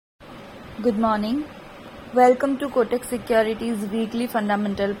Good morning. Welcome to Kotak Securities Weekly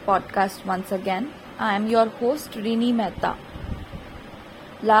Fundamental Podcast once again. I am your host Rini Mehta.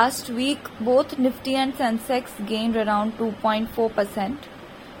 Last week, both Nifty and Sensex gained around 2.4%.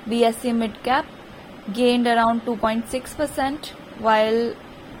 BSE Midcap gained around 2.6%, while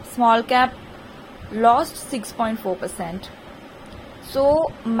SmallCap lost 6.4%. So,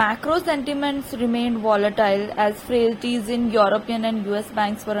 macro sentiments remained volatile as frailties in European and US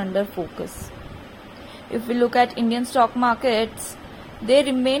banks were under focus. If we look at Indian stock markets, they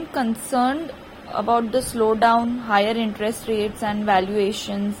remain concerned about the slowdown, higher interest rates and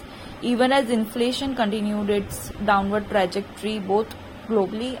valuations, even as inflation continued its downward trajectory both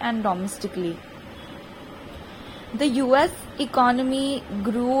globally and domestically. The US economy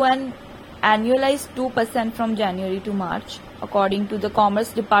grew an annualized 2% from January to March, according to the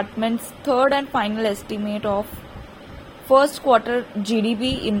Commerce Department's third and final estimate of first quarter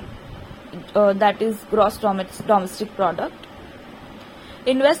GDP, that is gross domestic product.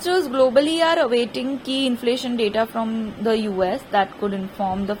 Investors globally are awaiting key inflation data from the US that could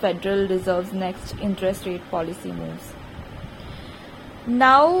inform the Federal Reserve's next interest rate policy moves.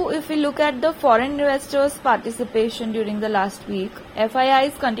 Now, if we look at the foreign investors' participation during the last week,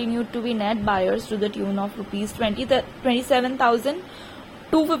 FIIs continued to be net buyers to the tune of rupees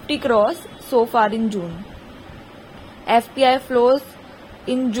 27,250 crores so far in June. FPI flows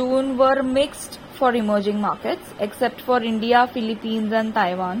in June were mixed for emerging markets, except for India, Philippines and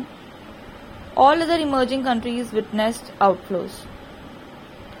Taiwan. All other emerging countries witnessed outflows.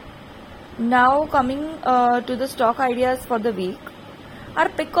 Now, coming to the stock ideas for the week. Our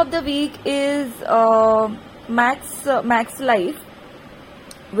pick of the week is Max Life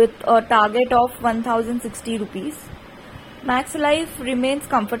with a target of 1060 rupees. Max Life remains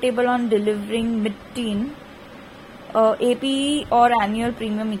comfortable on delivering mid-teen APE or annual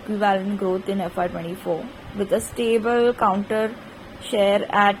premium equivalent growth in FY24 with a stable counter share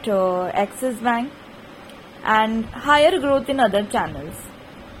at Axis Bank and higher growth in other channels.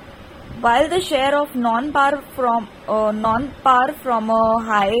 While the share of non-par from a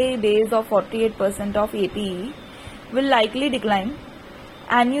high base of 48% of APE will likely decline,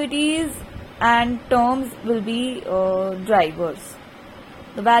 annuities and terms will be drivers.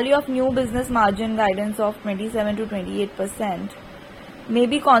 The value of new business margin guidance of 27 to 28% may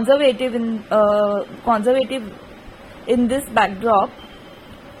be conservative in this backdrop,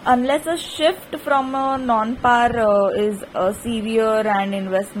 unless a shift from a non-par is severe and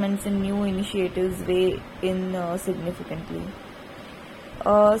investments in new initiatives weigh in significantly.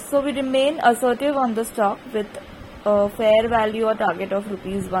 So we remain assertive on the stock with a fair value or target of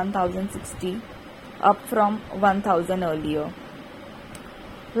rupees 1060 up from 1000 earlier.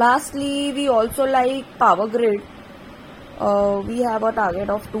 Lastly, we also like Power Grid. We have a target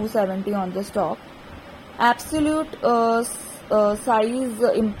of 270 on the stock. Absolute size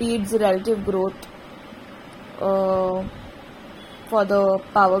impedes relative growth for the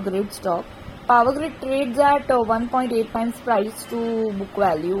Power Grid stock. Power Grid trades at 1.8 times price to book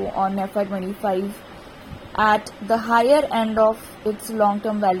value on FY25 at the higher end of its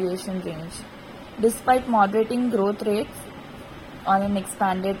long-term valuation range, despite moderating growth rates on an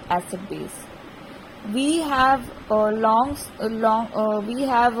expanded asset base. We have been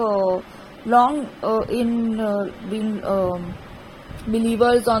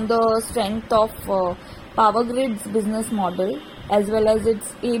believers on the strength of Power Grid's business model, as well as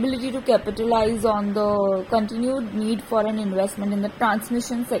its ability to capitalize on the continued need for an investment in the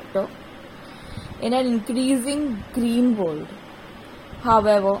transmission sector in an increasing green world.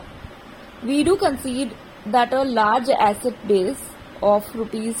 However, we do concede that a large asset base of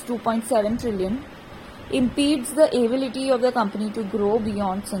rupees 2.7 trillion impedes the ability of the company to grow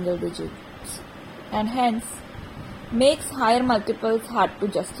beyond single digits and hence makes higher multiples hard to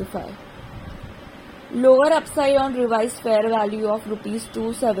justify. Lower upside on revised fair value of rupees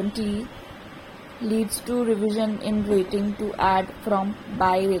 270 leads to revision in rating to add from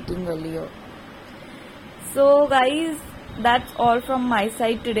buy rating earlier. So guys, that's all from my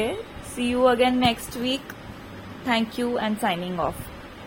side today. See you again next week. Thank you and signing off.